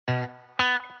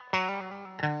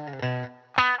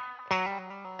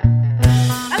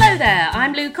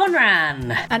I'm Lou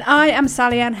Conran. And I am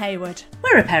Sally Ann Hayward.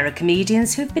 We're a pair of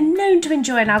comedians who've been known to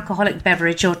enjoy an alcoholic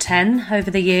beverage or 10 over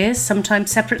the years,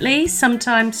 sometimes separately,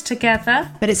 sometimes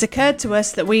together. But it's occurred to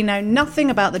us that we know nothing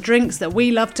about the drinks that we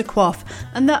love to quaff,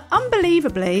 and that,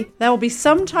 unbelievably, there will be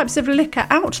some types of liquor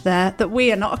out there that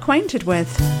we are not acquainted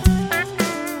with.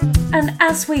 And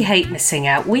as we hate missing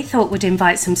out, we thought we'd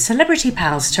invite some celebrity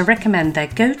pals to recommend their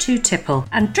go-to tipple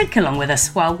and drink along with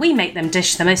us while we make them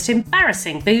dish the most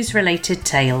embarrassing booze-related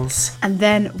tales. And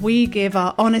then we give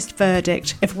our honest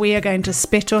verdict if we are going to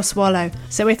spit or swallow.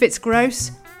 So if it's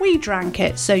gross, we drank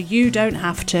it so you don't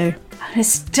have to. And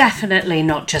it's definitely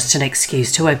not just an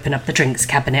excuse to open up the drinks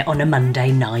cabinet on a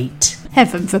Monday night.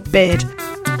 Heaven forbid.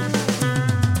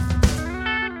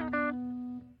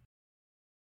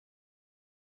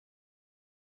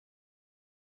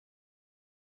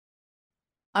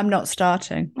 I'm not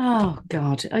starting. Oh,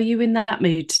 God. Are you in that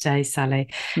mood today, Sally?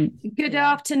 Good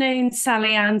afternoon,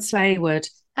 Sally Ann Slaywood.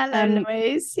 Hello,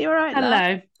 Louise. You all right? Hello.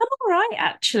 Love? I'm all right,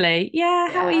 actually. Yeah,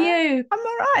 how are you? I'm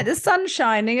all right. The sun's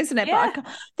shining, isn't it? Yeah. But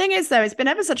thing is, though, it's been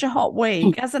ever such a hot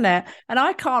week, hasn't it? And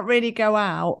I can't really go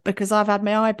out because I've had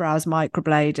my eyebrows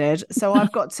microbladed. So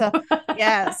I've got to,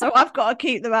 so I've got to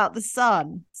keep them out the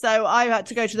sun. So I had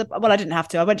to go to I didn't have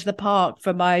to. I went to the park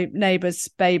for my neighbour's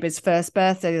baby's first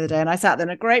birthday the other day, and I sat there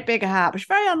in a great big hat, which is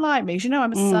very unlike me. 'Cause you know,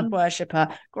 I'm a sun worshipper,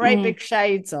 great big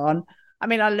shades on. I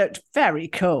mean, I looked very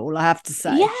cool, I have to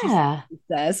say. Yeah. She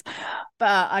says,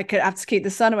 but I could have to keep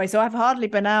the sun away. So I've hardly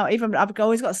been out. Even I've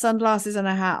always got sunglasses and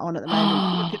a hat on at the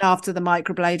moment, looking after the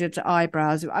microbladed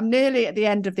eyebrows. I'm nearly at the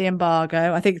end of the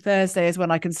embargo. I think Thursday is when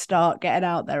I can start getting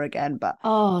out there again. But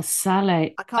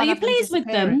Sally, are you pleased with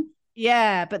them?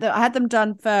 Yeah, but I had them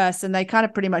done first and they kind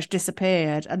of pretty much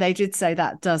disappeared. And they did say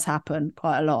that does happen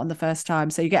quite a lot on the first time.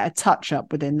 So you get a touch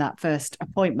up within that first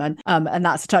appointment. And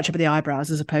that's a touch up of the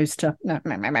eyebrows as opposed to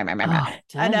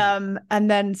and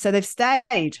then so they've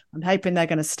stayed. I'm hoping they're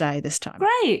going to stay this time.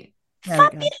 Great.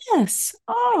 Fabulous.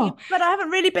 But I haven't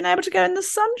really been able to go in the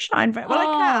sunshine very well. I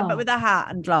can, but with a hat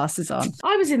and glasses on.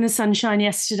 I was in the sunshine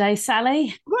yesterday,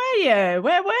 Sally. Were you?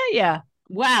 Where were you?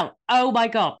 Wow. Oh my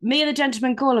God. Me and the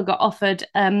gentleman caller got offered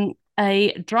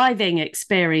a driving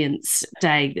experience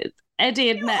day. Eddie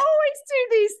had met. You always do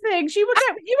these things. You were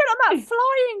on that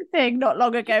flying thing not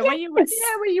long ago where you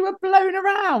were blown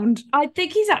around. I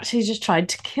think he's actually just tried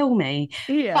to kill me.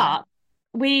 Yeah. But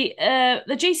the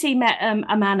GC met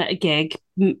a man at a gig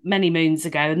many moons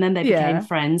ago, and then they became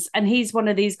friends. And he's one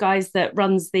of these guys that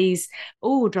runs these,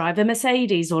 drive a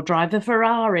Mercedes or drive a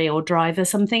Ferrari or drive a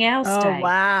something else day. Oh,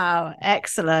 wow.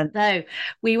 Excellent. So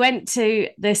we went to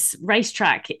this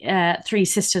racetrack, Three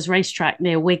Sisters racetrack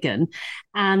near Wigan.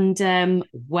 And,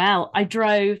 I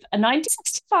drove a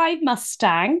 1965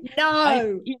 Mustang.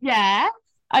 No.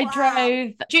 I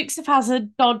drove Dukes of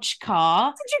Hazzard Dodge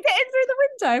car. Did you get in through the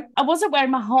window? I wasn't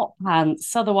wearing my hot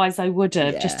pants, otherwise I would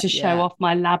have, just to show off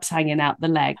my labs hanging out the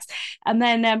legs. And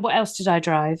then what else did I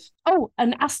drive? Oh,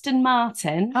 an Aston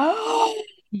Martin. Oh,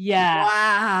 yeah.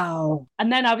 Wow.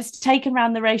 And then I was taken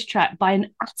around the racetrack by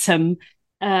an Atom,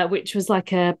 which was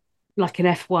like an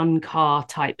F1 car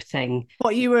type thing.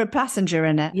 What, you were a passenger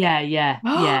in it? Yeah.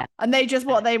 And they just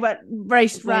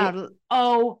raced round?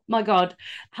 Oh my God,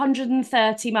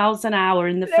 130 miles an hour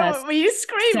in the first. Were you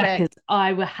screaming? Seconds.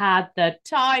 I had the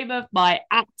time of my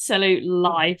absolute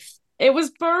life. It was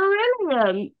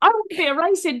brilliant. I want to be a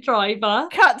racing driver.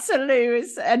 Cut to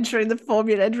Lewis entering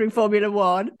Formula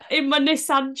One in my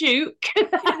Nissan Juke.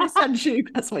 Nissan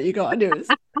Juke. That's what you got. I knew it.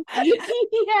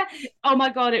 Yeah. Oh my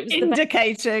God, it was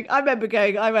indicating. I remember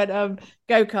I went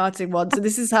go-karting once, and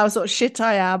this is how sort of shit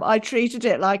I am. I treated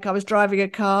it like I was driving a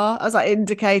car. I was like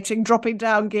indicating, dropping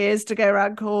down gears to go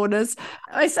around corners.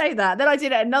 I say that. Then I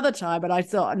did it another time, and I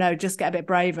thought, no, just get a bit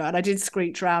braver. And I did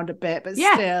screech around a bit, but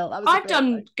still. I've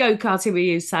done go-karting with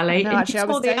you, Sally. No, actually, I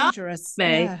was dangerous.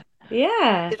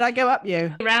 Yeah. Did I go up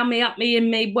you? Around me, up me,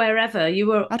 in me, wherever. You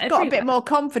were I'd got a bit more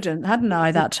confident, hadn't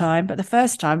I, that time? But the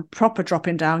first time, proper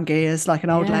dropping down gears like an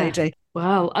old lady.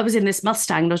 Well, I was in this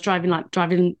Mustang and I was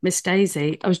driving Miss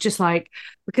Daisy. I was just like,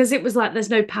 because it was like there's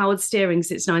no powered steering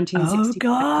since 1960.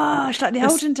 Oh gosh, like the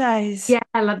olden days. Yeah,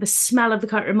 like the smell of the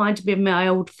car. It reminded me of my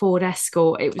old Ford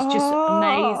Escort. It was just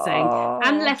amazing.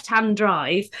 And left-hand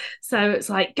drive. So it's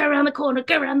like, go around the corner.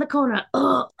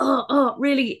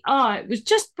 Really, it was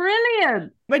just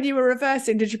brilliant. When you were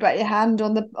reversing, did you put your hand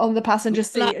on the passenger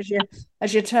seat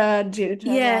as you turned?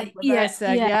 Yeah.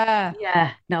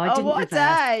 No, I didn't. What a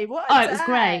day! What a day. It was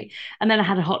great. And then I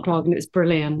had a hot dog, and it was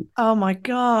brilliant. Oh my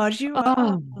God,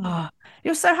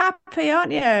 you're so happy,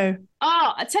 aren't you?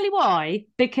 Oh, I tell you why.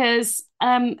 Because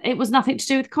it was nothing to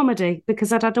do with comedy.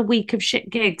 Because I'd had a week of shit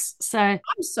gigs. So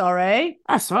I'm sorry.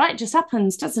 that's all right. It just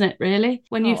happens, doesn't it? Really,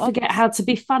 when you forget how to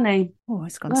be funny. Oh,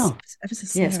 it's gone ever so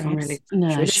serious. Yeah, it's gone really.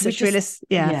 No,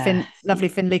 yeah. Lovely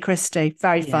Finlay Christie.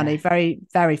 Very funny. Very,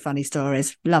 very funny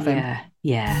stories. Love him.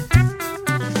 Yeah.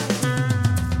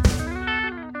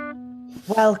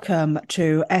 Welcome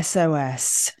to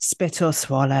SOS, Spit or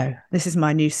Swallow. This is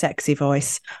my new sexy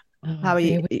voice. How are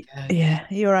you? Yeah,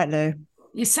 are you all right, Lou?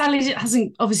 Your Sally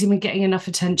hasn't obviously been getting enough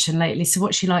attention lately. So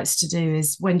what she likes to do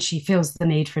is when she feels the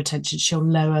need for attention, she'll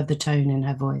lower the tone in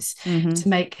her voice to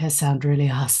make her sound really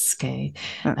husky.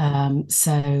 Finn,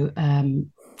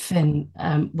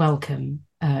 welcome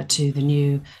to the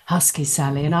new husky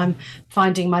Sally. And I'm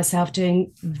finding myself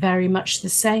doing very much the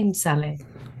same, Sally.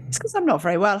 It's because I'm not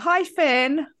very well. Hi,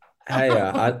 Finn. Hey,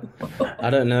 I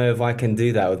don't know if I can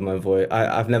do that with my voice.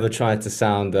 I've never tried to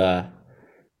sound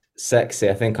sexy.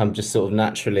 I think I'm just sort of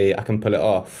naturally, I can pull it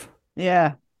off.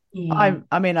 Yeah.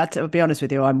 To be honest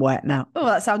with you, I'm wet now. Oh,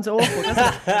 that sounds awful,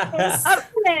 doesn't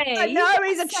it? No,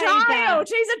 he's a child.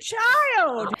 He's a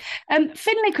child.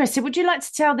 Finlay, Christie, would you like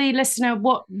to tell the listener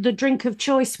what the drink of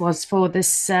choice was for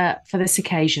this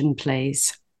occasion,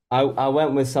 please? I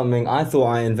went with something. I thought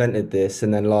I invented this,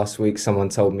 and then last week someone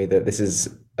told me that this is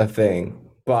a thing.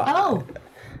 But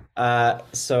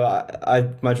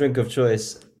my drink of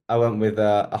choice, I went with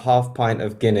a half pint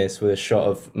of Guinness with a shot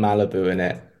of Malibu in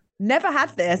it. Never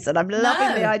had this, and I'm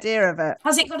loving the idea of it.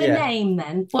 Has it got a name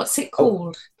then? What's it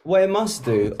called? Well, it must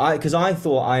do. Because I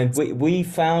thought we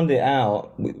found it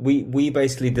out. We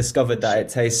basically discovered that it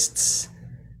tastes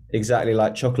exactly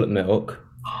like chocolate milk.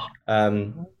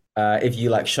 If you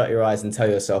like shut your eyes and tell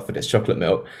yourself that it's chocolate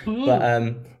milk.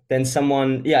 But then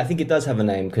someone, I think it does have a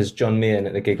name because John Meehan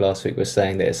at the gig last week was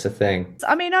saying that it's a thing.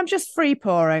 I mean, I'm just free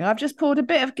pouring. I've just poured a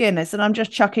bit of Guinness and I'm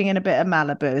just chucking in a bit of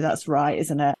Malibu. That's right,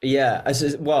 isn't it? Yeah.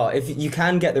 Well, if you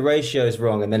can get the ratios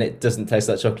wrong and then it doesn't taste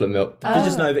like chocolate milk,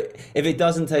 just know if it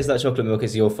doesn't taste like chocolate milk,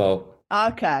 it's your fault.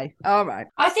 Okay. All right.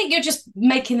 I think you're just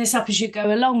making this up as you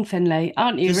go along, Finlay,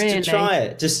 aren't you? Just really? to try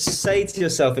it. Just say to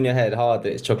yourself in your head hard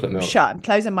that it's chocolate milk. Shut. I'm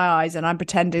closing my eyes and I'm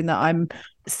pretending that I'm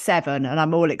 7 and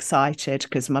I'm all excited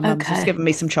because my mum's just given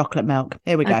me some chocolate milk.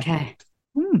 Here we go. Okay.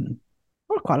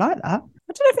 I quite like that. I don't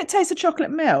know if it tastes of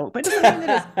chocolate milk, but it doesn't mean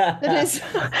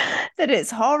that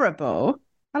it's horrible.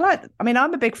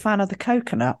 I'm a big fan of the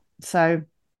coconut. So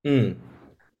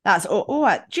that's all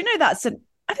right. Do you know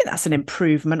I think that's an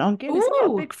improvement on Guinness.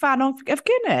 I'm a big fan of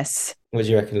Guinness. What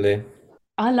do you reckon, Lou?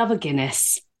 I love a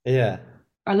Guinness. Yeah.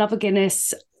 I love a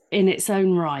Guinness in its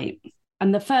own right.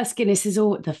 And the first Guinness is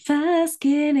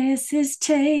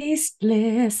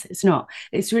tasteless. It's not.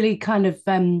 It's really kind of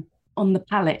on the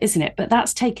palate, isn't it? But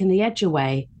that's taken the edge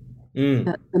away.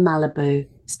 The Malibu.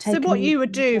 So what you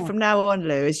would do from now on,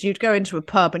 Lou, is you'd go into a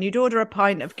pub and you'd order a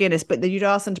pint of Guinness, but then you'd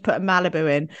ask them to put a Malibu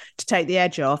in to take the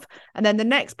edge off. And then the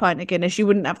next pint of Guinness, you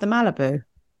wouldn't have the Malibu. So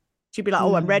you'd be like,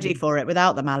 I'm ready for it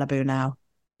without the Malibu now.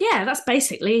 Yeah, that's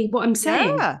basically what I'm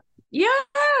saying. Yeah.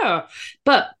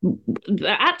 But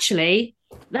actually,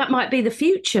 that might be the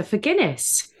future for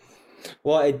Guinness.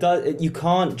 Well, it does. You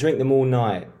can't drink them all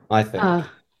night, I think.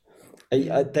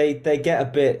 They get a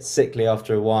bit sickly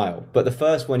after a while, but the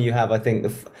first one you have, I think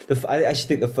I actually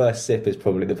think the first sip is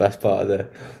probably the best part of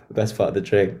the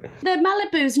drink. The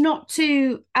Malibu's not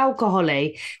too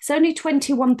alcohol-y. It's only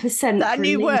 21%. That a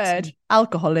new word?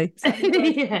 Alcohol-y.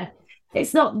 Yeah,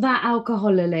 it's not that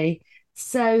alcohol-y.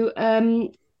 So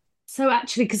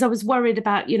actually, because I was worried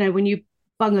about, when you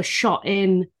bung a shot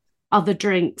in other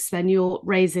drinks, then you're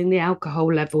raising the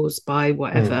alcohol levels by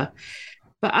whatever.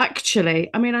 But actually,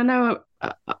 I know,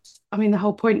 the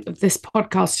whole point of this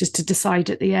podcast is to decide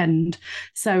at the end.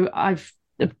 So I'll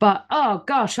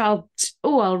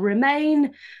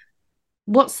remain,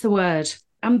 what's the word?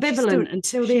 Ambivalent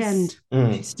until the end.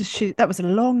 That was a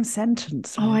long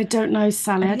sentence. Oh, I don't know,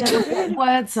 Sally. I don't know what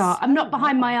words are. I'm not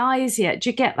behind my eyes yet.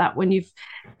 Do you get that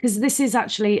because this is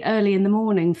actually early in the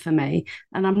morning for me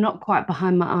and I'm not quite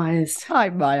behind my eyes.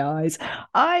 Behind my eyes.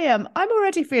 I'm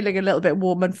already feeling a little bit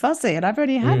warm and fuzzy and I've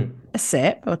only had a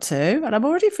sip or two and I'm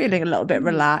already feeling a little bit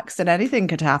relaxed and anything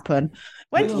could happen.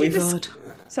 When did you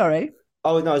Sorry?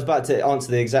 Oh, no, I was about to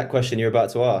answer the exact question you're about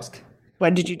to ask.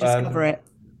 When did you discover it?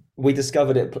 We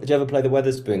discovered it. Did you ever play the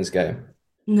Wetherspoons game?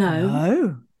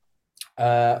 No.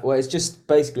 Well, it's just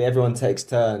basically everyone takes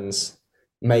turns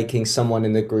making someone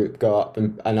in the group go up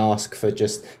and ask for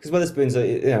because Wetherspoons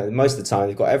are, most of the time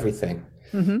they've got everything.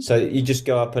 So you just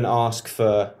go up and ask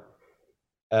for,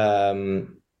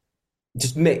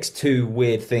 just mix two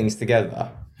weird things together.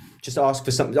 Just ask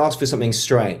for something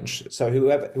strange. So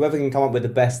whoever can come up with the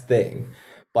best thing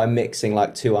by mixing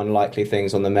like two unlikely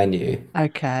things on the menu.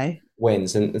 Okay.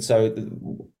 Wins. And so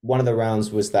one of the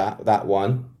rounds was that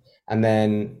one. And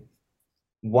then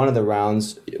one of the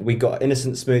rounds we got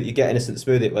innocent smoothie. You get innocent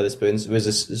smoothie at Wetherspoons. It was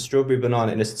a strawberry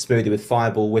banana innocent smoothie with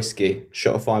Fireball whiskey,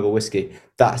 shot of Fireball whiskey.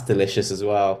 That's delicious as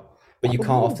well. But you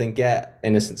can't often get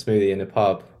innocent smoothie in a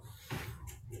pub.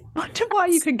 I wonder why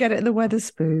you can get it in the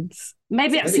Wetherspoons.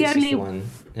 Maybe that's the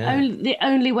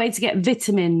only way to get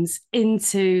vitamins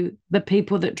into the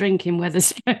people that drink in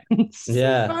Wetherspoons.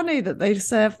 Yeah. It's funny that they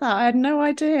serve that. I had no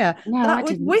idea. No, that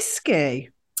with whiskey.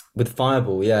 With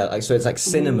Fireball, yeah. Like so it's like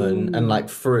cinnamon and like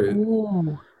fruit.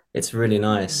 Ooh. It's really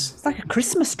nice. It's like a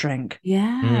Christmas drink.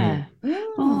 Yeah.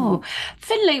 Oh,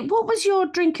 Finlay, what was your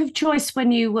drink of choice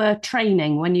when you were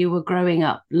training, when you were growing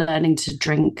up, learning to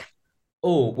drink?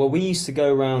 Oh, well, we used to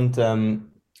go around,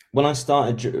 when I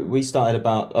started, I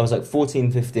was like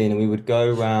 14, 15, and we would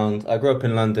go around, I grew up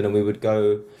in London, and we would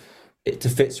go to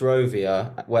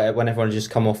Fitzrovia, when everyone had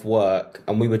just come off work,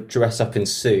 and we would dress up in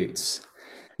suits.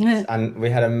 And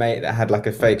we had a mate that had like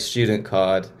a fake student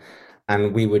card,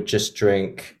 and we would just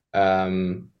drink, I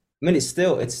mean, it's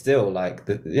still like,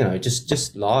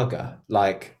 just lager,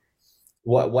 like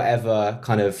whatever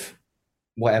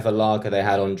lager they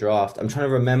had on draft. I'm trying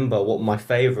to remember what my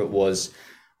favorite was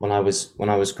when I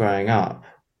was growing up.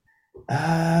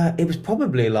 It was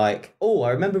probably like, I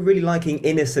remember really liking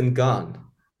Innis and Gunn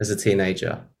as a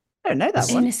teenager. I don't know that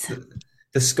one.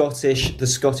 The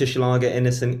Scottish lager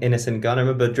Innis and Gunn. I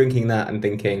remember drinking that and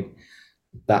thinking,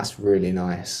 that's really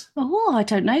nice. Oh, I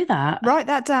don't know that. Write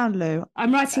that down, Lou.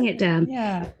 I'm writing it down.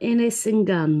 Yeah. Innis and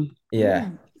Gunn. Yeah.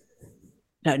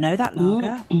 Don't know that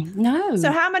lager. No.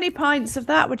 So how many pints of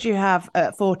that would you have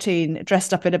at 14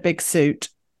 dressed up in a big suit?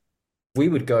 We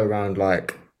would go around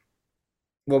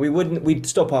we'd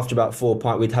stop after about 4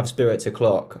 pints. We'd have spirits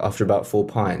o'clock after about 4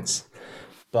 pints.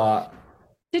 But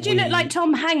did you look like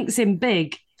Tom Hanks in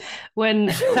Big when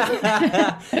his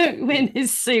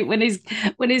suit, when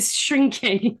he's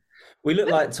shrinking? We looked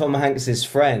like Tom Hanks's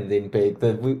friend in Big.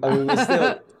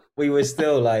 We were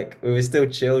still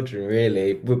children,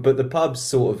 really. But the pubs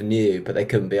sort of knew, but they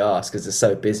couldn't be asked because they're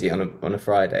so busy on a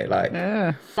Friday.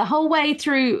 The whole way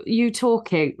through you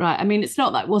talking, right? I mean, it's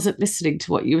not that I wasn't listening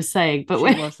to what you were saying, but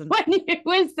when you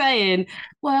were saying,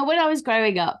 well, when I was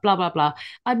growing up, blah, blah, blah,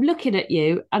 I'm looking at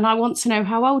you and I want to know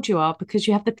how old you are because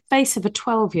you have the face of a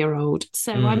 12-year-old.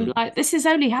 So I'm like, this has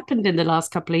only happened in the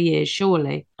last couple of years,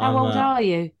 surely. How old are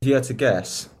you? If you had to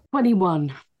guess.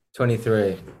 21.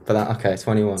 23 for that. Okay,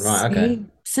 21. Right, okay.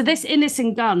 So this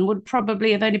Innocent Gun would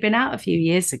probably have only been out a few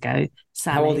years ago,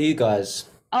 Sally. How old are you guys?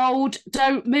 Old.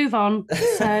 Don't move on.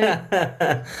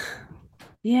 So,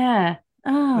 yeah.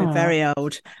 Oh. We're very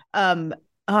old.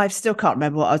 I still can't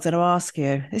remember what I was going to ask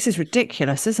you. This is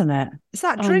ridiculous, isn't it? It's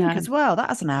that drink as well. That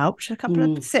hasn't helped. A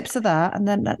couple of sips of that, and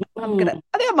then I think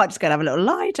I might just go and have a little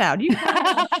lie down. You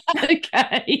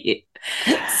okay?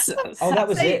 That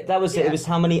was it. That was it. It was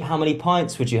how many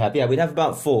pints would you have? Yeah, we'd have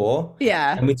about 4.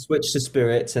 Yeah, and we'd switch to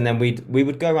spirits, and then we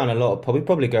would go around a lot of pubs. We'd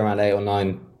probably go around 8 or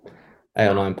 9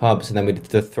 pubs, and then we'd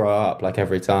throw up like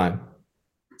every time.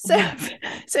 So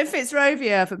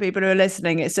Fitzrovia, for people who are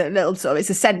listening, it's a little it's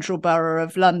a central borough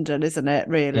of London, isn't it?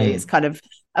 Really, it's kind of.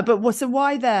 But so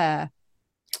why there?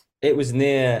 It was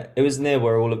near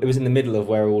where it was in the middle of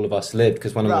where all of us lived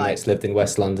because one of my mates lived in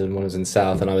West London, one was in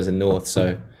South, and I was in North.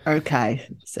 So okay,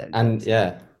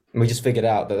 we just figured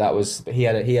out that was he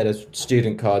had a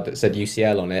student card that said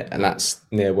UCL on it, and that's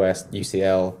near where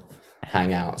UCL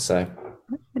hang out. So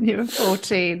you were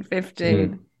 14,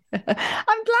 15. I'm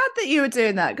glad that you were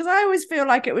doing that because I always feel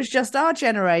like it was just our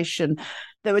generation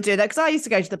that were doing that because I used to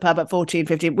go to the pub at 14,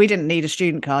 15. We didn't need a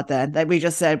student card then. We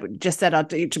just said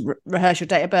I'd need to rehearse your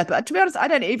date of birth. But to be honest, I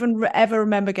don't even ever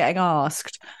remember getting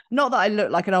asked. Not that I look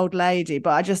like an old lady, but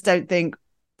I just don't think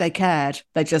they cared.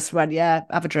 They just went, yeah,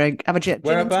 have a drink, have a gin.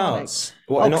 Whereabouts?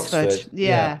 What, in Oxford?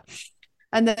 Yeah.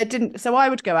 And they didn't. So I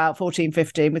would go out 14,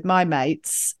 15 with my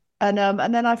mates. And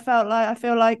then I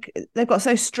feel like they've got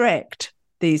so strict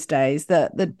these days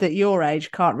that your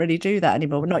age can't really do that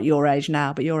anymore. Well, not your age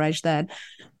now, but your age then.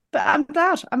 But I'm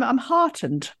glad. I'm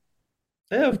heartened.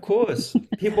 Yeah, of course.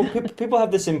 People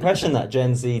have this impression that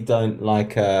Gen Z don't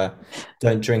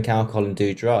drink alcohol and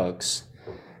do drugs.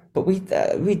 But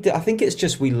I think it's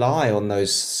just we lie on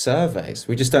those surveys.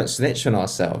 We just don't snitch on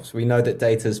ourselves. We know that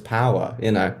data's power,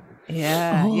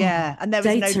 Yeah. And there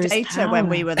was no data when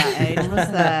we were that age, was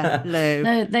there, Lou?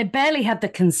 No, they barely had the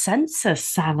consensus,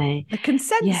 Sally. The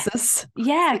consensus?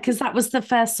 Yeah, because that was the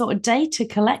first sort of data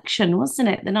collection, wasn't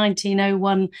it? The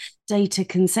 1901 data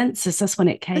consensus. That's when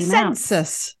it came out.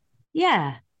 Census?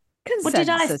 Yeah.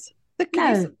 Consensus? What did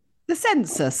I... The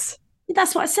census?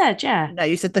 That's what I said, yeah. No,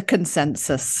 you said the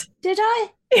consensus. Did I?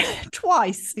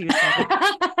 Twice you said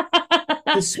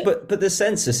it. But the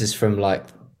census is from like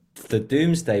the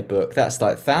Doomsday Book. That's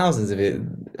like thousands of years.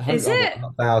 Is it?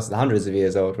 Not thousands, hundreds of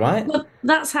years old, right? Well,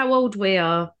 that's how old we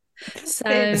are.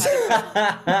 So,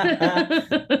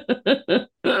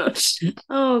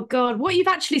 oh God, what you've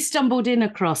actually stumbled in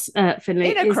across,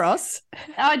 Finlay?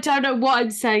 I don't know what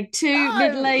I'm saying. Two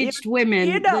middle-aged women.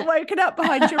 You're not woken up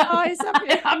behind your eyes, have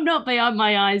you? I'm not behind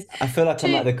my eyes. I feel like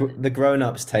I'm at the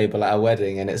grown-ups table at a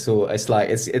wedding, and it's a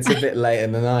bit late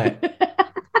in the night.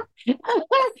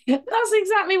 That's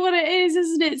exactly what it is,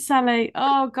 isn't it, Sally?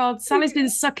 Oh God, Sally's been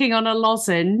sucking on a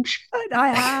lozenge. I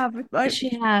have. She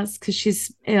has, because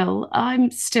she's ill.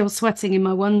 I'm still sweating in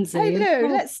my onesie. Hey Lou,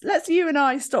 let's you and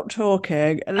I stop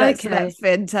talking and let's let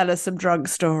Finn tell us some drunk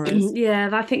stories. Yeah,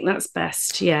 I think that's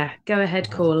best. Yeah, go ahead,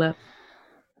 caller.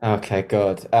 Okay,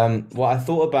 God. What I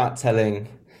thought about telling.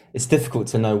 It's difficult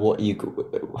to know what you.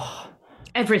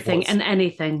 Everything and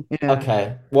anything. Yeah.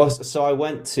 Okay. Well, so I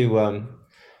went to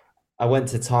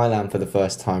Thailand for the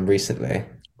first time recently.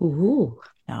 Ooh,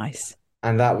 nice.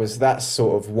 And that's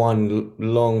sort of one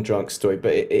long drunk story,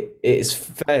 but it's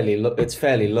fairly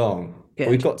long. Good.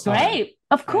 We've got time. Great,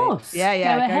 of course. Yeah,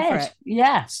 go ahead. For it.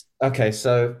 Yes. Okay,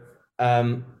 so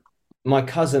my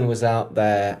cousin was out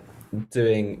there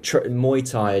doing Muay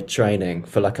Thai training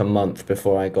for like a month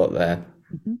before I got there.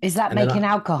 Is that making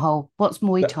alcohol? What's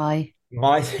Muay Thai?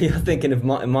 You're thinking of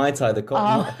Muay Thai, the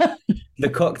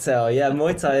cocktail. Yeah,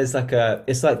 Muay Thai is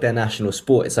it's like their national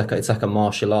sport. It's like a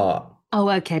martial art. Oh,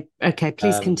 okay.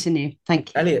 Please continue.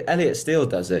 Thank you. Elliot Steele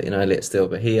does it. Elliot Steele,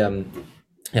 but he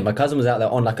my cousin was out there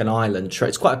on like an island.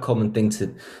 It's quite a common thing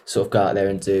to sort of go out there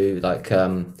and do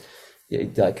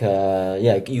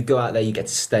you go out there, you get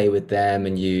to stay with them,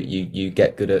 and you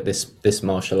get good at this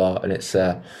martial art, and it's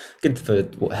good for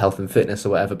health and fitness or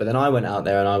whatever. But then I went out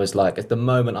there and I was like, at the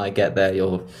moment I get there,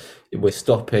 we're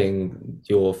stopping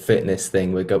your fitness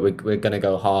thing. We're gonna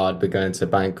go hard. We're going to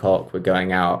Bangkok. We're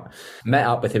going out. Met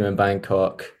up with him in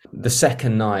Bangkok. The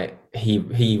second night,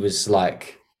 he was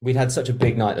like, we'd had such a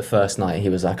big night the first night. He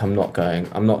was like, I'm not going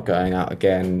out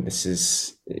again. This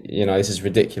is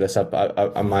ridiculous.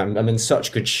 I'm in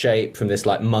such good shape from this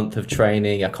like month of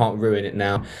training. I can't ruin it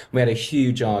now. We had a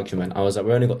huge argument. I was like,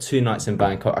 we only got 2 nights in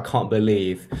Bangkok. I can't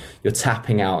believe you're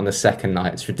tapping out on the second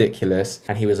night. It's ridiculous.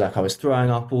 And he was like, I was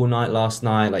throwing up all night last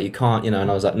night. Like, you can't, and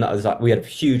I was like, no. I was like, we had a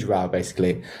huge row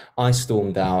basically. I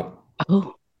stormed out.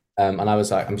 Oh. And I was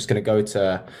like, I'm going to go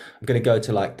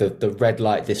to like the red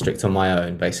light district on my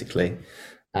own, basically.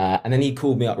 And then he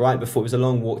called me up right before. It was a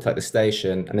long walk to like the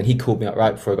station, and then he called me up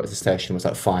right before I got to the station. Was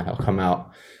like, fine, I'll come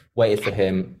out. Waited for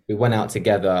him. We went out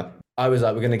together. I was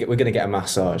like, we're gonna get a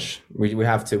massage. We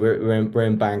have to. We're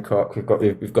in Bangkok. We've got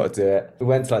to do it. We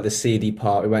went to like the seedy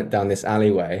part. We went down this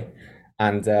alleyway,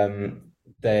 and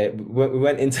we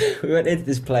went into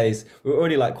this place. We were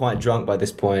already like quite drunk by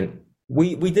this point.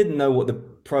 We didn't know what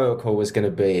the protocol was going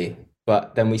to be,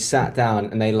 but then we sat down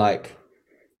and they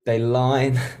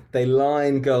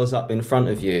line girls up in front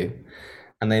of you,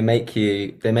 and they make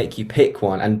you pick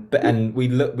one, and we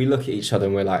look at each other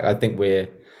and we're like, I think we're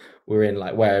in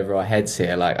like wherever our heads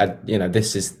here, like we're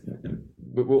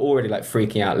already like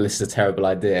freaking out. This is a terrible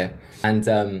idea.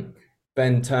 And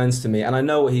Ben turns to me, and I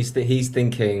know what he's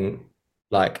thinking.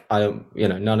 Like, I don't,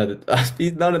 none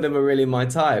of them are really my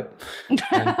type.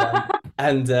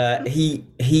 And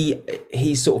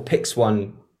he sort of picks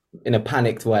one in a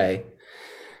panicked way,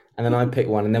 and then I pick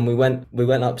one, and then we went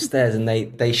upstairs, and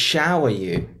they shower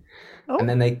you, and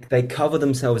then they cover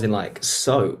themselves in like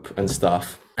soap and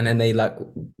stuff, and then they like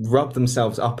rub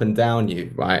themselves up and down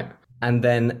you, right? And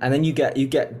then you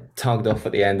get tugged off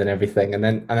at the end and everything, and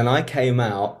then I came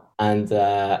out. And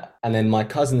then my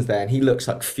cousin's there, and he looks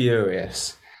like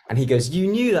furious. And he goes, "You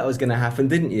knew that was going to happen,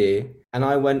 didn't you?" And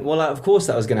I went, "Well, of course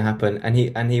that was going to happen." And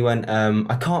he went,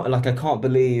 "I can't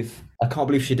believe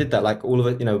she did that. Like, all of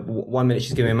it, 1 minute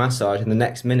she's giving me a massage, and the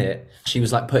next minute she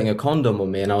was like putting a condom on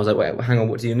me." And I was like, "Wait, hang on,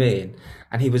 what do you mean?"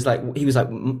 And he was like,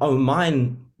 "Oh,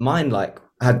 mine like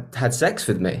had sex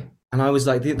with me." And I was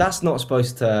like, "That's not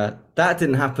supposed to. That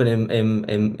didn't happen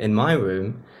in my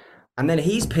room." And then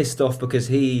he's pissed off because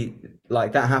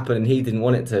that happened and he didn't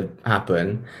want it to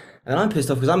happen. And I'm pissed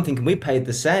off because I'm thinking we paid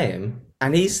the same,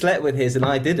 and he slept with his and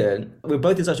I didn't. We're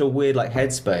both in such a weird like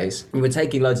headspace. We were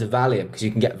taking loads of Valium because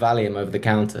you can get Valium over the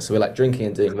counter. So we're like drinking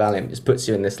and doing Valium. It just puts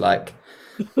you in this like,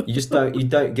 you just don't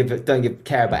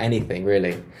care about anything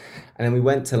really. And then we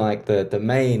went to like the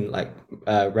main like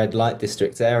red light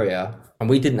district area. And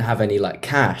we didn't have any like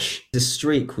cash. This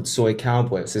street called Soy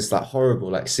Cowboy. It's this like horrible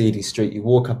like seedy street. You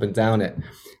walk up and down it,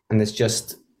 and there's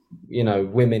just you know,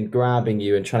 women grabbing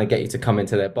you and trying to get you to come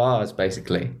into their bars,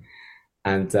 basically.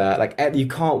 And like you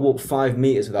can't walk 5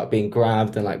 meters without being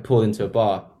grabbed and like pulled into a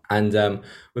bar. And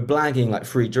we're blagging like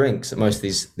free drinks at most of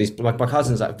these. My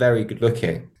cousin's like very good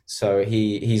looking, so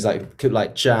he's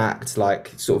like jacked,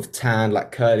 like sort of tan,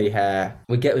 like curly hair.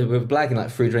 We're blagging like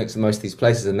free drinks at most of these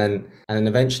places, and then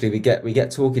eventually we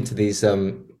get talking to these.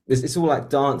 It's all like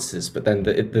dancers, but then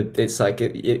it's like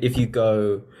if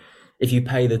you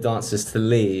pay the dancers to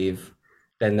leave,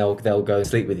 then they'll go and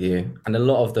sleep with you. And a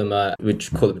lot of them are, we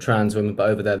call them trans women, but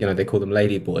over there, you know, they call them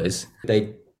lady boys.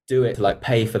 They do it to like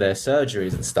pay for their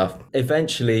surgeries and stuff.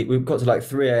 Eventually we got to like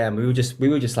 3 a.m. we were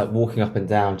just like walking up and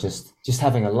down, just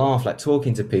having a laugh, like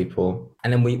talking to people.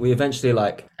 And then we eventually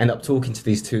like end up talking to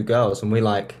these two girls, and we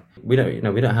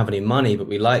don't have any money, but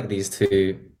we like these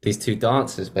two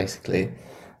dancers basically.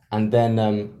 And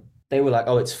then they were like,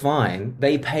 oh, it's fine.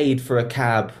 They paid for a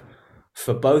cab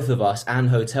for both of us and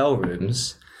hotel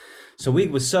rooms. So we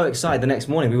were so excited the next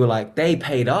morning. We were like, they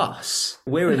paid us,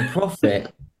 we're in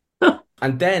profit.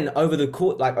 And then over the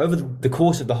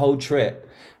course of the whole trip,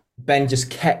 Ben just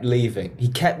kept leaving. He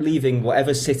kept leaving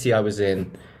whatever city I was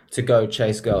in to go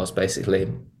chase girls, basically.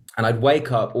 And I'd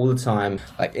wake up all the time,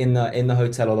 like in the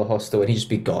hotel or the hostel, and he'd just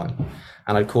be gone.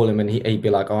 And I'd call him, and he'd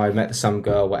be like, "Oh, I met some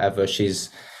girl, whatever.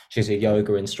 She's a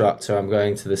yoga instructor. I'm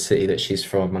going to the city that she's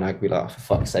from." And I'd be like, oh, for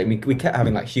fuck's sake. We kept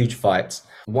having like huge fights.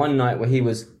 One night where he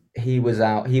was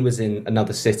in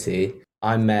another city.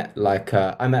 I met like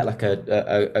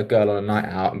a girl on a night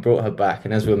out and brought her back,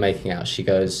 and as we were making out, she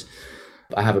goes,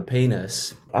 "I have a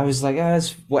penis." I was like, "Oh,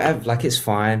 it's whatever, like it's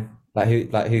fine. Who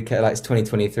cares? Like it's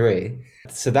 2023."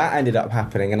 So that ended up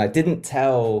happening, and I didn't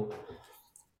tell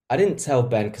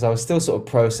Ben because I was still sort of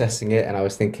processing it, and I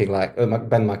was thinking like,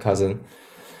 Ben, my cousin.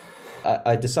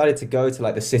 I decided to go to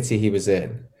like the city he was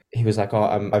in. He was like,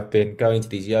 "Oh, I've been going to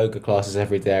these yoga classes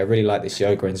every day. I really like this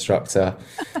yoga instructor.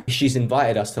 She's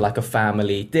invited us to like a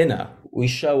family dinner." We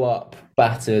show up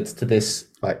battered to this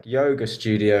like yoga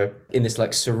studio in this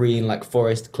like serene like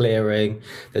forest clearing.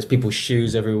 There's people's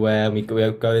shoes everywhere. And we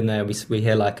go in there, and we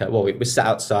hear like we sat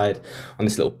outside on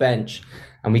this little bench,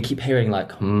 and we keep hearing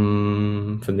like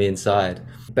from the inside.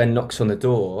 Ben knocks on the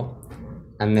door,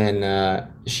 and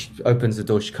then she opens the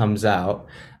door. She comes out.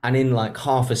 And in like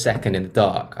half a second in the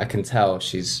dark, I can tell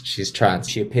she's trans.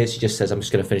 She appears, she just says, "I'm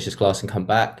just going to finish this class and come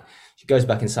back." She goes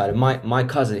back inside. And my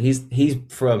cousin, he's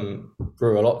from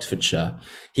rural Oxfordshire.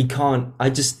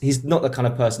 He's not the kind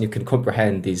of person who can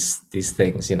comprehend these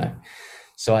things, you know.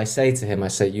 So I say to him,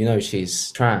 "You know,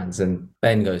 she's trans." And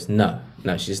Ben goes, no,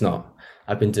 she's not.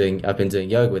 I've been doing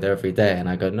yoga with her every day." And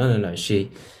I go, no, she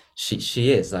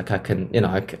is. Like I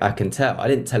can tell. I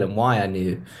didn't tell him why I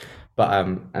knew. But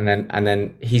and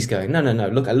then he's going, no.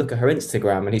 Look at her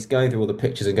Instagram, and he's going through all the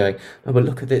pictures and going, "No, but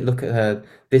look at her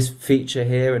this feature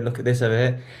here, and look at this over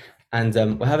here." And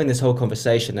we're having this whole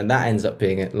conversation, and that ends up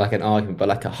being like an argument, but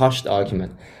like a hushed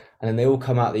argument. And then they all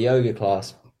come out of the yoga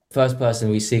class. First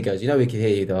person we see goes, "You know, we could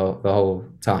hear you the whole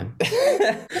time."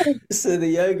 So the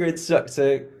yoga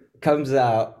instructor comes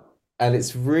out, and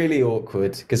it's really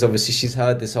awkward because obviously she's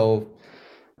heard this whole.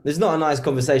 There's not a nice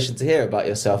conversation to hear about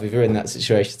yourself if you're in that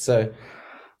situation. So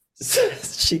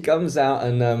she comes out,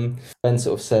 and Ben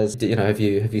sort of says, "You know, have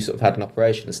you sort of had an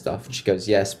operation and stuff?" And she goes,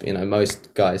 "Yes, but you know,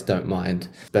 most guys don't mind."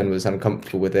 Ben was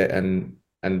uncomfortable with it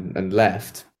and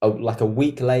left. Like a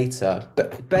week later,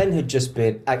 but Ben had just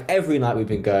been like every night we've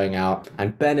been going out,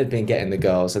 and Ben had been getting the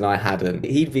girls and I hadn't.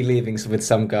 He'd be leaving with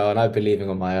some girl and I'd be leaving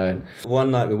on my own.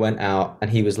 One night we went out, and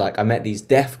he was like, "I met these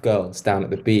deaf girls down at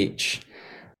the beach.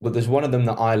 But there's one of them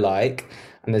that I like,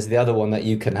 and there's the other one that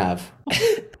you can have."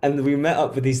 And we met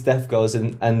up with these deaf girls,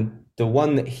 and the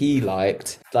one that he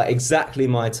liked, like exactly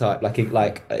my type, like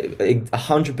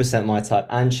 100% my type,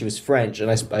 and she was French,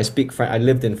 and I speak French. I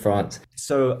lived in France,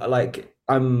 so like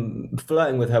I'm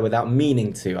flirting with her without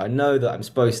meaning to. I know that I'm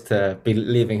supposed to be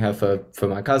leaving her for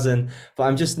my cousin, but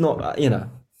I'm just not, you know.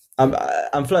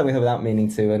 I'm flirting with her without meaning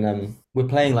to, and we're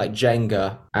playing like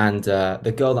Jenga, and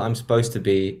the girl that I'm supposed to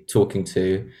be talking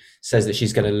to says that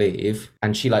she's going to leave,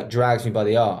 and she like drags me by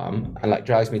the arm and like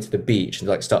drags me to the beach and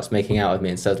like starts making out with me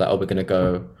and says like, "Oh, we're going to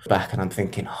go back." And I'm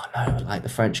thinking, oh no, like the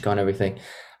French guy and everything.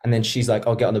 And then she's like,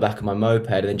 "I'll get on the back of my moped."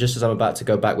 And then just as I'm about to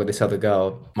go back with this other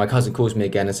girl, my cousin calls me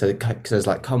again and says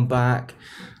like, "Come back,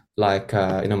 like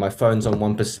you know, my phone's on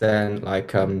 1%,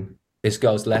 like this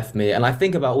girl's left me." And I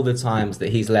think about all the times that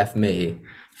he's left me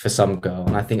for some girl,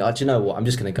 and I think, "Oh, do you know what? I'm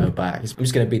just going to go back. I'm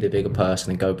just going to be the bigger person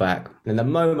and go back." And the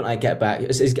moment I get back,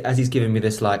 as he's giving me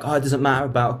this like, "Oh, it doesn't matter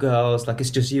about girls. Like,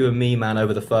 it's just you and me, man,"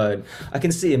 over the phone, I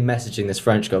can see him messaging this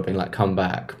French girl being like, "Come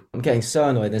back." I'm getting so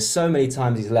annoyed. There's so many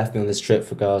times he's left me on this trip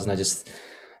for girls, and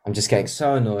I'm just getting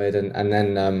so annoyed. And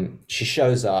then she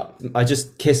shows up. I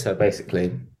just kiss her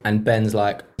basically. And Ben's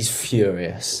like, he's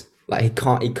furious. Like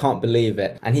he can't believe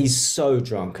it. And he's so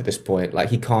drunk at this point. Like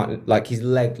he can't, like he's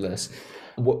legless.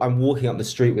 I'm walking up the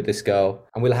street with this girl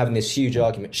and we're having this huge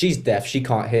argument. She's deaf. She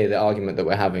can't hear the argument that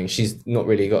we're having. She's not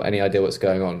really got any idea what's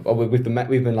going on. But we've been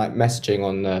like messaging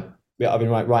on, I've been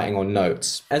writing on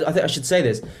notes. And I think I should say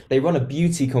this. They run a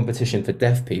beauty competition for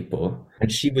deaf people.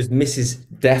 And she was Mrs.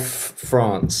 Deaf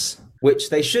France,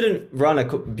 which they shouldn't run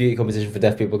a beauty competition for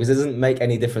deaf people because it doesn't make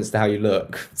any difference to how you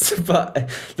look. but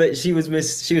she was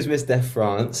Miss Deaf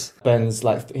France. Ben's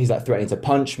like, he's like threatening to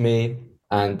punch me.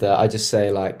 And I just say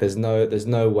like, there's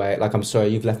no way. Like, I'm sorry,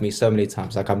 you've left me so many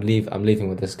times. Like, I'm leaving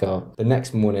with this girl. The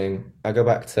next morning, I go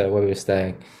back to where we were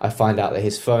staying. I find out that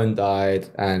his phone died,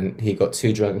 and he got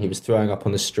too drunk. And he was throwing up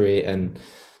on the street, and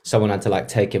someone had to like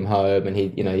take him home. And he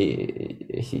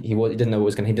didn't know what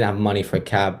was going. He didn't have money for a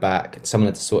cab back. Someone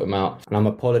had to sort him out. And I'm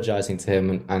apologizing to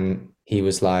him, and he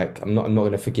was like, I'm not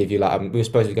going to forgive you. Like, we were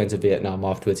supposed to be going to Vietnam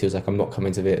afterwards. He was like, I'm not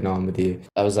coming to Vietnam with you.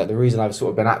 I was like, the reason I've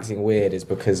sort of been acting weird is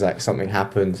because like something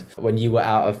happened when you went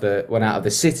out of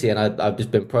the city, and I've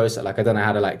just been processed. Like, I don't know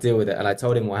how to like deal with it. And I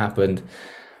told him what happened.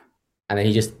 And then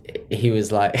he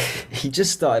was like, he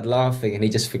just started laughing, and he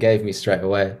just forgave me straight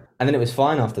away. And then it was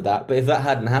fine after that. But if that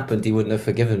hadn't happened, he wouldn't have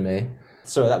forgiven me.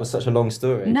 Sorry, that was such a long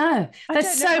story. No,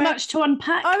 there's so much to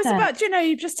unpack. I was about,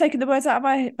 you've just taken the words out of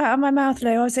my mouth, Lou.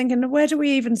 I was thinking, where do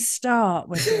we even start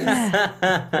with this?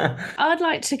 I'd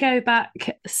like to go back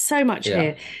so much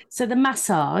here. So the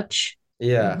massage.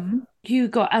 Yeah. Mm-hmm. You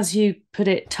got, as you put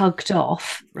it, tugged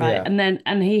off, right? Yeah.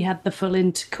 And he had the full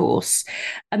intercourse.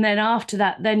 And then after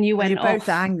that, then you went off.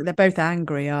 They're both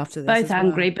angry after this. Both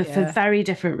angry, but for very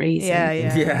different reasons.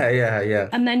 Yeah.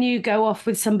 And then you go off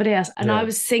with somebody else. And I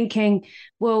was thinking,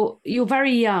 well, you're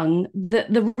very young.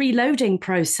 The reloading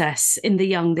process in the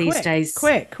young these days.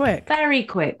 Quick. Very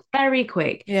quick.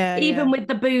 Yeah. Even with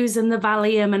the booze and the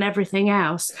Valium and everything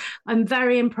else. I'm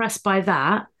very impressed by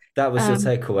that. That was your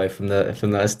takeaway from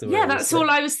that story. Yeah, that's all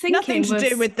I was thinking.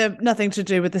 Nothing to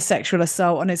do with the sexual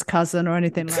assault on his cousin or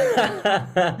anything like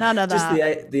that. None of that.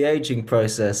 Just the aging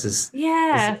process is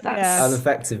that's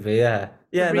unaffected. Yeah.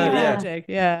 Yeah.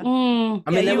 Mm.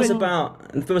 I mean, there was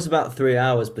about 3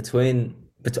 hours between.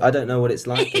 But I don't know what it's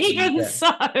like. Even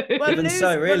so,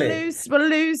 really.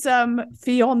 Lou's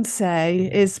fiance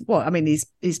is what? I mean,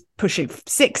 he's pushing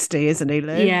 60, isn't he,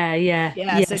 Lou?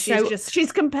 Yeah. So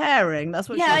she's comparing. That's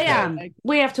what. Yeah, I am.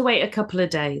 We have to wait a couple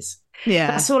of days. Yeah,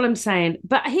 that's all I'm saying.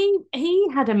 But he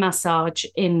had a massage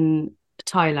in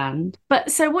Thailand.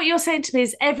 But so what you're saying to me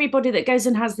is everybody that goes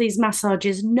and has these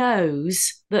massages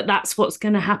knows that that's what's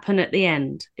going to happen at the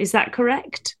end. Is that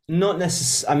correct? Not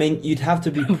necessarily. I mean, you'd have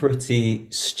to be pretty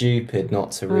stupid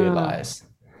not to realise.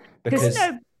 Because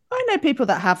I know people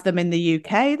that have them in the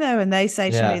UK though, and they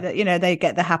say to me that they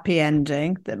get the happy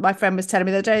ending. That my friend was telling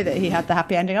me the other day that he had the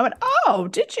happy ending. I went, "Oh,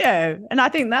 did you?" And I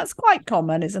think that's quite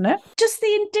common, isn't it? Just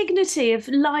the indignity of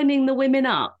lining the women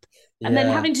up and then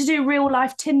having to do real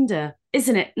life Tinder.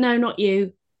 Isn't it? No, not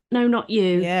you. No, not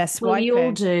you. Yeah, swiping. Well, you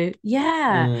all do.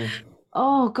 Yeah. Mm.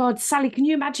 Oh, God. Sally, can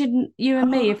you imagine you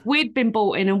and me if we'd been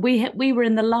brought in and we were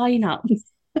in the lineup? Do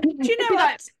you know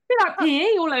what? Be like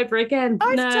PE all over again.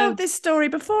 I've told this story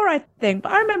before, I think,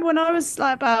 but I remember when I was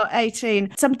like about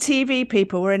 18, some TV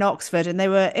people were in Oxford, and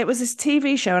it was this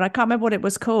TV show, and I can't remember what it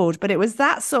was called, but it was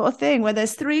that sort of thing where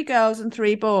there's 3 girls and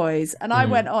 3 boys, and I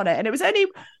went on it, and it was only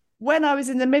when I was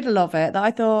in the middle of it that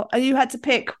I thought, you had to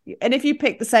pick, and if you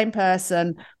picked the same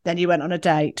person, then you went on a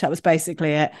date. That was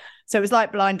basically it. So it was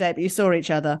like blind date, but you saw each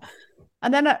other.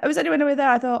 And then it was only when we were there,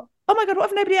 I thought, oh my God,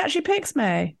 what if nobody actually picks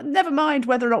me? Never mind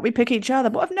whether or not we pick each other,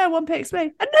 but what if no one picks me?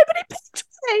 And nobody picked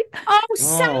me. Oh,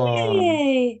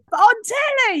 Sally. On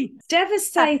telly.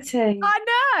 Devastating. I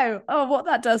know. Oh, what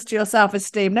that does to your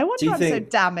self-esteem. No wonder I'm so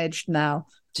damaged now.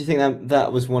 Do you think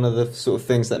that was one of the sort of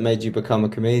things that made you become a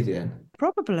comedian?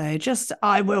 Probably. Just,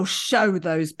 I will show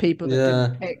those people that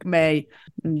didn't pick me.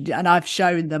 And I've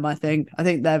shown them, I think. I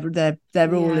think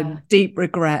they're all in deep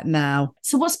regret now.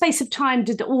 So what space of time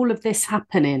did all of this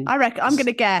happen in? I reckon, I'm going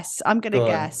to guess.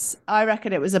 I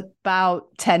reckon it was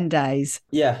about 10 days.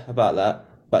 Yeah, about that.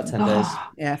 About 10 days.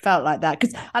 Yeah, felt like that.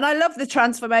 And I love the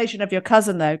transformation of your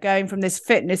cousin, though, going from this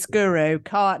fitness guru,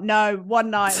 one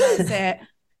night, that's it,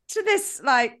 to this,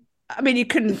 like, I mean, you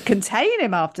couldn't contain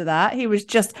him after that. He was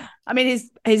just, I mean,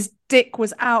 his dick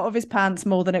was out of his pants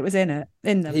more than it was in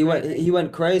them. He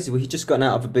went crazy. Well, he'd just gotten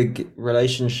out of a big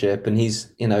relationship, and he's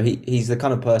the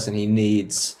kind of person he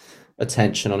needs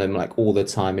attention on him like all the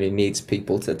time, and he needs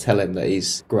people to tell him that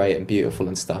he's great and beautiful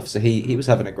and stuff. So he was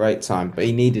having a great time, but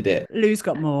he needed it. Lou's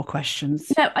got more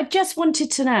questions. No, I just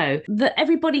wanted to know that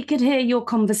everybody could hear your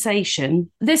conversation.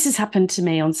 This has happened to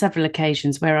me on several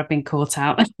occasions where I've been caught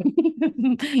out.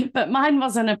 But mine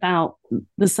wasn't about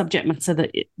the subject matter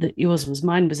that yours was.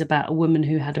 Mine was about a woman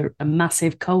who had a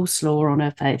massive coleslaw on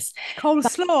her face.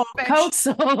 Coleslaw?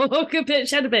 Coleslaw.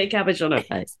 She had a bit of cabbage on her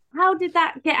face. How did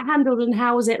that get handled and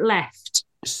how was it left?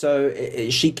 So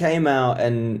she came out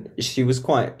and she was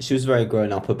very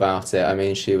grown up about it. I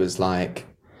mean, she was like,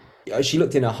 she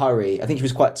looked in a hurry. I think she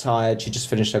was quite tired. She just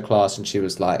finished her class and she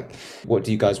was like, what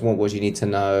do you guys want? What do you need to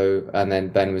know? And then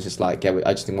Ben was just like, yeah,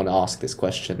 I just didn't want to ask this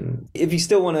question. If you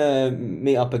still want to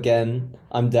meet up again,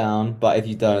 I'm down. But if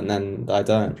you don't, then I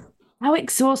don't. How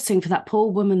exhausting for that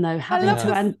poor woman, though, having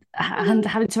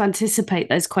to anticipate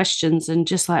those questions and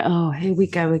just like, oh, here we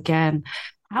go again.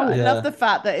 I love the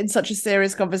fact that in such a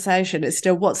serious conversation, it's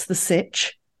still, what's the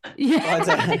sitch? Yeah.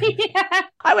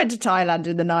 I went to Thailand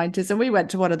in the 90s and we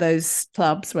went to one of those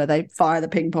clubs where they fire the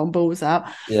ping pong balls out.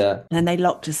 Yeah. And they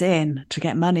locked us in to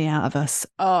get money out of us.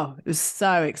 Oh, it was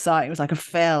so exciting. It was like a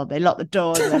film. They locked the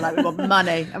doors and they're like, we want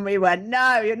money. And we went,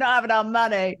 no, you're not having our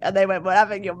money. And they went, we're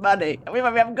having your money. And we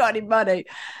went, we haven't got any money.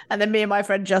 And then me and my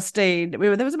friend Justine, there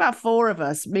was about 4 of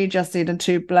us, me, Justine and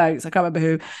 2 blokes. I can't remember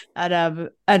who.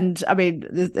 And I mean,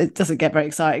 it doesn't get very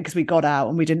exciting because we got out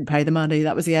and we didn't pay the money.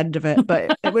 That was the end of it.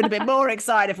 But it would have been more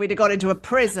exciting if we'd have gone into a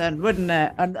prison, wouldn't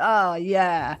it? And oh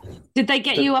yeah. Did they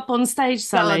get you up on stage,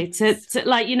 Sally, to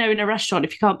like, you know, in a restaurant,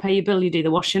 if you can't pay your bill, you do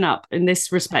the washing up? In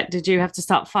this respect, did you have to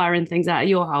start firing things out of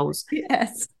your holes?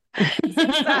 Yes. That's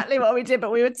exactly what we did,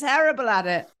 but we were terrible at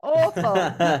it. Awful.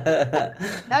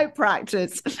 No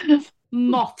practice.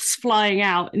 Moths flying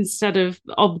out instead of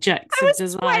objects I was of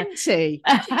desire. 20.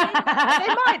 They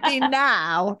might be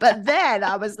now, but then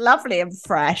I was lovely and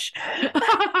fresh.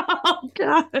 Oh,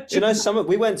 God. Do you know,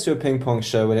 we went to a ping pong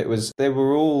show and they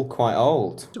were all quite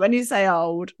old. When you say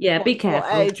old, be careful.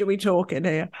 What age are we talking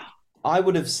here? I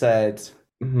would have said,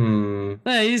 Oh,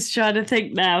 he's trying to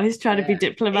think now. He's trying to be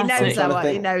diplomatic. He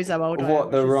knows how old I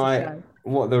am.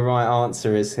 What the right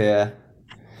answer is here.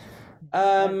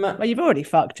 Well, you've already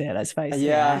fucked it, let's face it.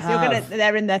 Yeah,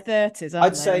 they're in their 30s,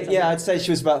 aren't they? I'd say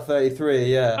she was about 33,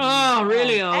 yeah. Oh,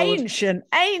 really old. Ancient.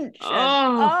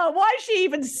 Oh, why is she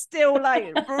even still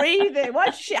like breathing?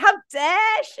 How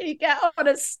dare she get on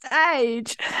a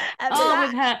stage?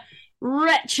 With her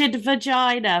wretched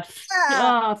vagina.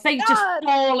 Things just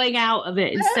falling out of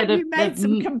it instead of... You made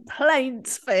some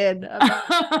complaints, Finn.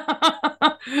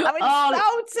 I'm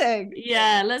insulting.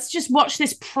 Yeah, let's just watch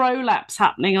this prolapse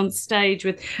happening on stage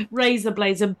with razor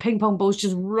blades and ping pong balls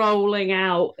just rolling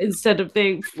out instead of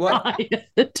being fired.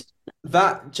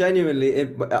 That genuinely,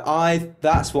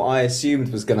 that's what I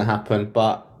assumed was going to happen,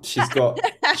 but she's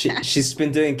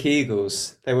been doing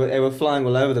Kegels. They were flying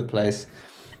all over the place.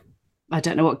 I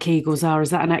don't know what Kegels are. Is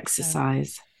that an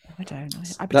exercise? I don't know.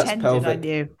 I pretended I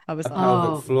knew. I was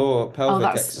pelvic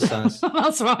exercise.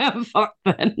 That's why I'm fucked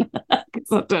then.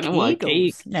 Because I don't know what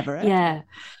Kegels. Never heard. Yeah.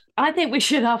 I think we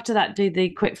should, after that, do the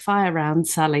quick fire round,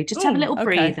 Sally. Just have a little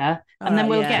breather, and then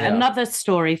we'll get another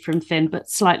story from Finn, but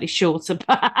slightly shorter,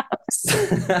 perhaps,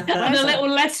 and a little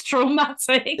less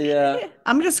traumatic. Yeah.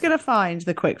 I'm just going to find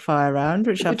the quick fire round,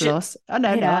 which I've lost. Oh,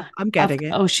 no, I'm getting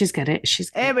it. Oh, she's got it.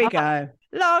 Here we go.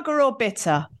 Lager or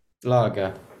bitter?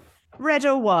 Lager. Red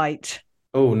or white?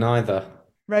 Oh, neither.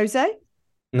 Rosé?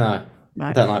 No,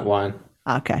 I don't like wine.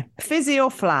 Okay. Fizzy or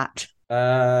flat?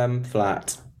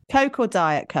 Flat. Coke or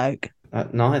Diet Coke?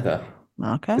 Neither.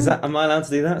 Okay. Am I allowed to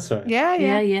do that? Sorry.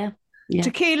 Yeah.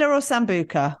 Tequila or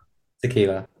Sambuca?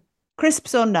 Tequila.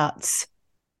 Crisps or nuts?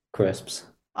 Crisps.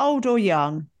 Old or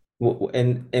young?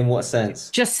 In what sense?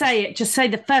 Just say it. Just say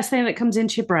the first thing that comes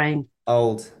into your brain.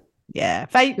 Old. Yeah.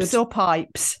 Vapes or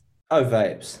pipes? Oh,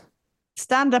 vapes.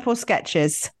 Stand up or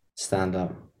sketches? Stand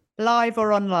up. Live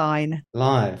or online?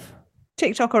 Live.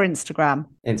 TikTok or Instagram?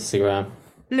 Instagram.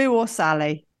 Lou or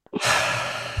Sally?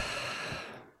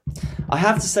 I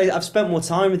have to say, I've spent more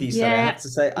time with you, Sally. I have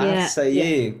to say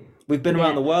you. We've been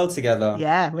around the world together.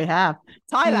 Yeah, we have.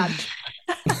 Thailand.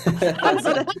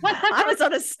 I was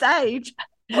on a stage.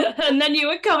 And then you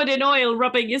were covered in oil,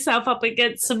 rubbing yourself up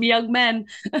against some young men.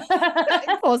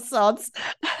 Poor sods.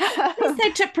 They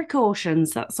took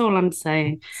precautions. That's all I'm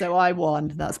saying. So I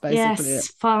won. That's basically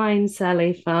it. Fine,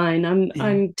 Sally. Fine.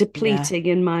 I'm depleting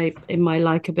in my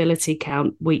likability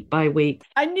count week by week.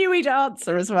 I knew he'd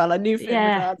answer as well. I knew Finn would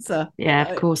answer. Yeah,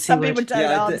 of course he would. Some people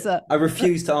don't answer. I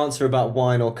refused to answer about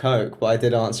wine or Coke, but I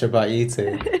did answer about you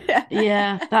two.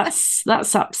 Yeah, that's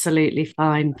absolutely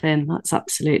fine, Finn. That's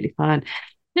absolutely fine.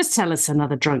 Just tell us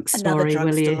another drunk story,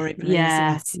 will you? Story, please,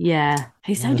 yeah, yes. yeah.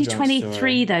 He's Another only drunk 23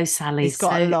 story. though, Sally. He's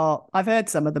got a lot. I've heard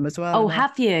some of them as well. Oh,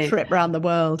 have you? Trip around the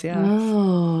world, yeah.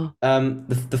 Oh.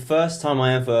 The first time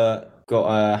I ever got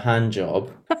a hand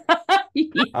job,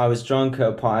 I was drunk at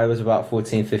a party. I was about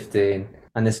 14, 15.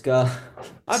 And this girl,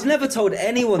 I've never told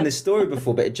anyone this story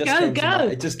before, but it just came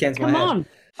to my head. On.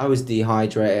 I was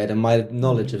dehydrated and my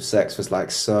knowledge of sex was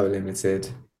like so limited.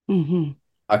 Mm-hmm.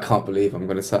 I can't believe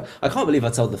I can't believe I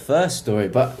told the first story,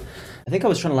 but I think I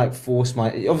was trying to like force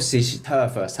obviously she's her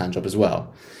first hand job as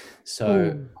well.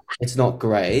 So it's not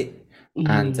great.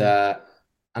 And I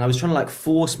was trying to like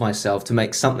force myself to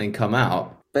make something come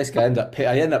out. Basically I ended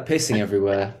up pissing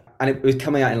everywhere. And it was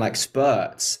coming out in like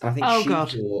spurts. And I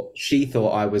think she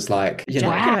thought I was like,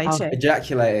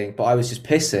 ejaculating, but I was just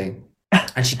pissing.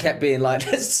 And she kept being like,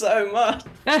 there's so much.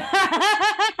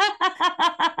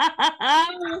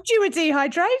 You were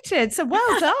dehydrated, so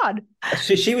well done.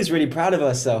 She was really proud of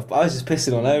herself, but I was just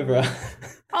pissing all over her.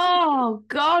 Oh,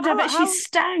 God, I bet she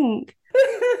stank.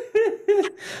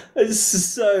 It's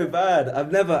so bad.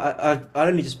 I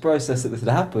only just processed that this had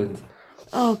happened.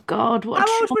 Oh, God, what How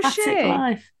a old was she?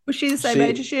 life. Was she the same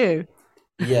age as you?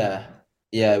 Yeah.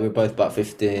 Yeah, we're both about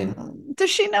 15. Does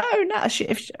she know now? She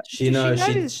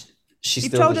knows. She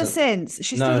You've still told her doesn't. since.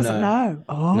 She still doesn't know.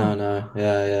 Oh. No.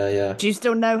 Yeah. Do you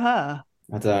still know her?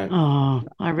 I don't. Oh,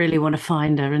 I really want to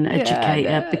find her and educate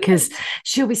her because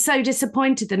she'll be so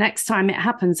disappointed the next time it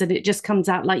happens and it just comes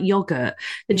out like yogurt.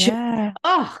 And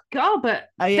oh, God, but...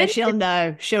 Oh, yeah, she'll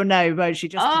know. She'll know, won't she?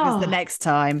 Just because the next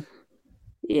time.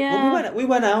 Yeah. Well, we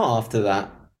went out after that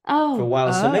for a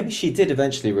while, so maybe she did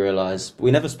eventually realise, but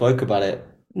we never spoke about it.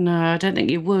 No, I don't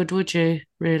think you would you,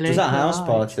 really? It was at a house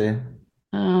party.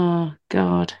 Oh,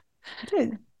 God.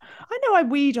 I know I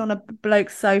weed on a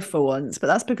bloke's sofa once, but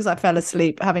that's because I fell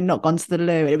asleep having not gone to the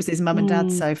loo. It was his mum and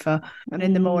dad's sofa. And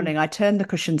in the morning, I turned the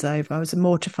cushions over. I was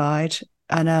mortified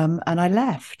and I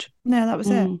left. No, that was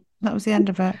it. That was the end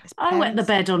of it. I wet the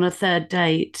bed on a third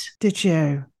date. Did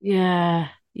you? Yeah.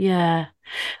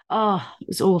 Oh, it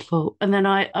was awful. And then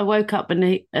I woke up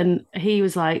and he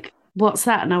was like, what's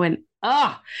that? And I went,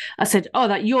 I said,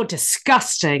 that you're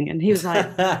disgusting. And he was like,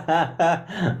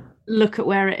 look at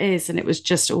where it is. And it was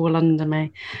just all under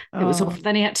me. It was awful.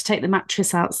 Then he had to take the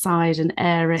mattress outside and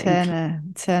air it.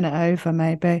 Turn it over,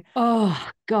 maybe.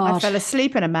 Oh, God. I fell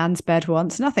asleep in a man's bed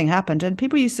once. Nothing happened. And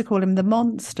people used to call him the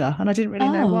monster. And I didn't really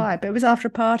know why. But it was after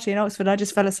a party in Oxford. I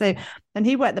just fell asleep. And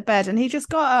he wet the bed. And he just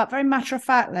got up very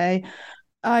matter-of-factly.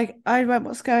 I went,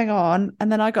 what's going on?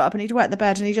 And then I got up and he'd wet the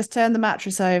bed and he just turned the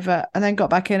mattress over and then got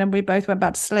back in and we both went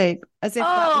back to sleep as if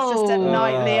that was just a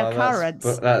nightly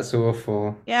occurrence. That's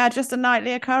awful. Yeah, just a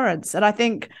nightly occurrence. And I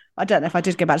don't know if I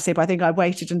did get back to sleep. I think I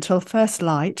waited until first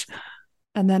light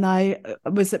and then I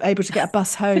was able to get a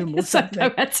bus home or something. So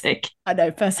poetic. I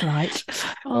know, first light.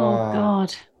 Oh,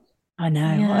 God. I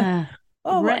know. Yeah.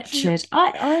 Wretched.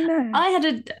 I know.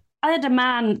 I had a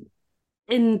man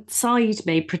inside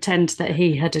me pretend that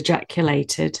he had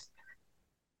ejaculated,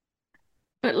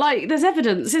 but like there's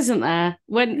evidence, isn't there,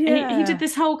 when he did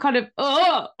this whole kind of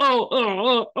how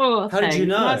thing. did you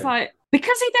know? And I was like,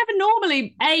 because he never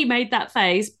normally A, made that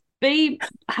face, B,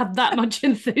 had that much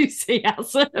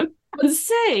enthusiasm, and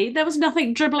C, there was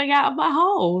nothing dribbling out of my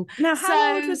hole. Now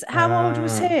how old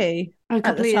was he? A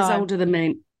couple of years older than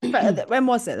me. But when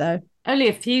was it though? Only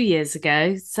a few years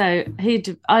ago. So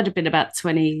I'd have been about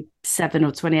 27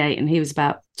 or 28 and he was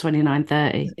about 29,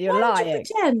 30. You're lying.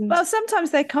 Well,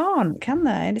 sometimes they can't, can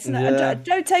they? And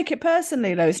don't take it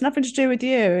personally, though. It's nothing to do with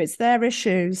you. It's their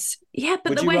issues. Yeah,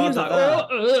 but the way he was like,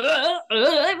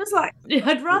 it was like,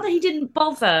 I'd rather he didn't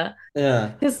bother.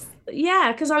 Yeah. Because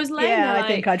I was laying there. I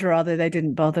think I'd rather they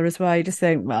didn't bother as well. You just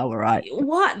think, well, all right.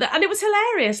 What? And it was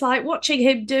hilarious, like watching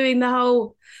him doing the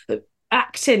whole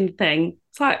acting thing.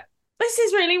 It's like, this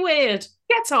is really weird.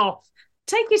 Get off.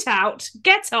 Take it out.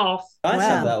 Get off. I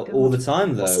say that all the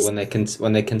time, though, when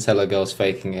they can tell a girl's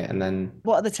faking it, and then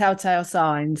what are the telltale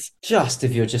signs? Just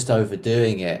if you're just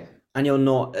overdoing it, and you're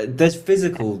not. There's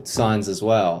physical signs as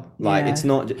well. Like it's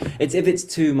not. It's if it's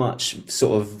too much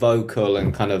sort of vocal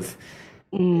and kind of.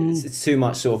 It's too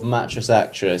much sort of mattress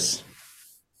actress.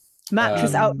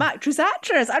 Mattress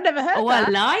actress. I've never heard that.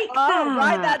 I like that.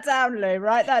 Write that down, Lou.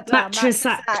 Write that down. Mattress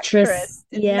actress.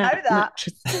 Didn't know that.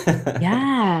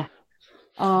 Yeah.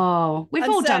 Oh, we've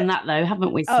all done that though,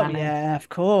 haven't we, Sally? Oh, yeah, of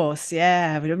course.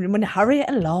 Yeah. We want to hurry it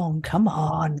along. Come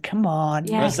on.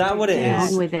 Yeah, is that what it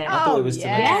is? With it. I thought it was to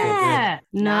make it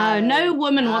feel good. No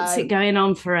woman wants it going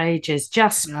on for ages.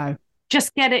 Just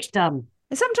get it done.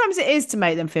 Sometimes it is to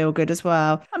make them feel good as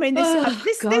well. I mean,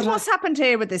 this what's happened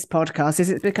here with this podcast is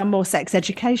it's become more sex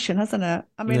education, hasn't it?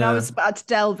 I mean, I was about to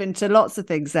delve into lots of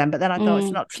things then, but then I thought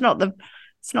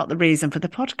it's not the reason for the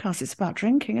podcast. It's about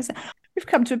drinking, isn't it? We've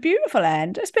come to a beautiful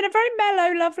end. It's been a very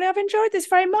mellow, lovely. I've enjoyed this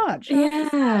very much.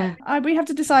 Yeah. We have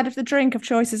to decide if the drink of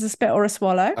choice is a spit or a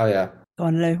swallow. Oh, yeah. Go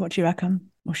on, Lou. What do you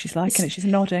reckon? Well, she's liking it. She's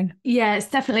nodding. Yeah, it's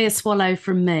definitely a swallow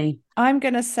from me. I'm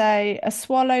going to say a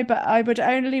swallow, but I would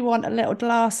only want a little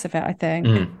glass of it, I think.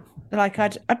 Like I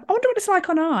wonder what it's like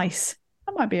on ice.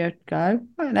 That might be a go.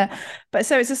 I don't know. But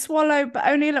so it's a swallow, but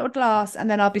only a little glass, and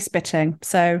then I'll be spitting.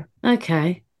 So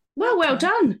okay. Well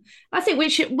done. I think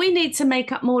we need to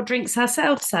make up more drinks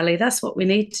ourselves, Sally. That's what we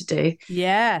need to do.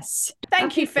 Yes.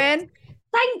 Thank you, Finn.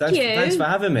 Thank you. Thanks for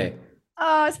having me.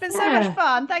 Oh, it's been so much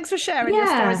fun. Thanks for sharing your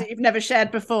stories that you've never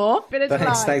shared before.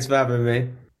 Thanks for having me.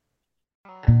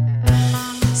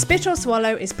 Spit or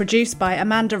Swallow is produced by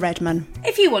Amanda Redman.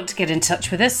 If you want to get in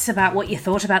touch with us about what you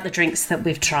thought about the drinks that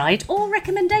we've tried, or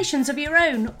recommendations of your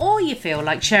own, or you feel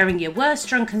like sharing your worst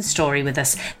drunken story with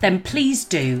us, then please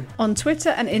do. On Twitter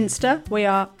and Insta, we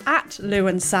are at Lou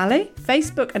and Sally.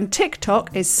 Facebook and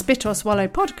TikTok is Spit or Swallow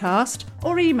Podcast,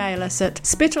 or email us at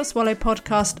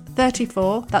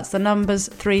spitorSwallowPodcast34, that's the numbers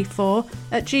 34,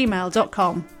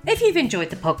 @gmail.com. If you've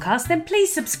enjoyed the podcast, then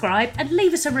please subscribe and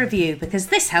leave us a review, because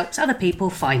this helps other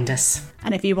people find us.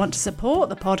 And if you want to support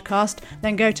the podcast,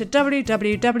 then go to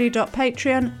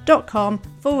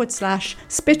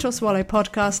www.patreon.com/Spit or Swallow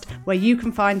Podcast, where you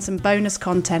can find some bonus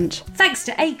content. Thanks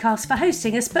to Acast for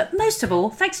hosting us, but most of all,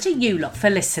 thanks to you lot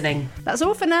for listening. That's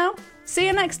all for now. See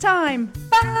you next time.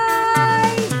 Bye!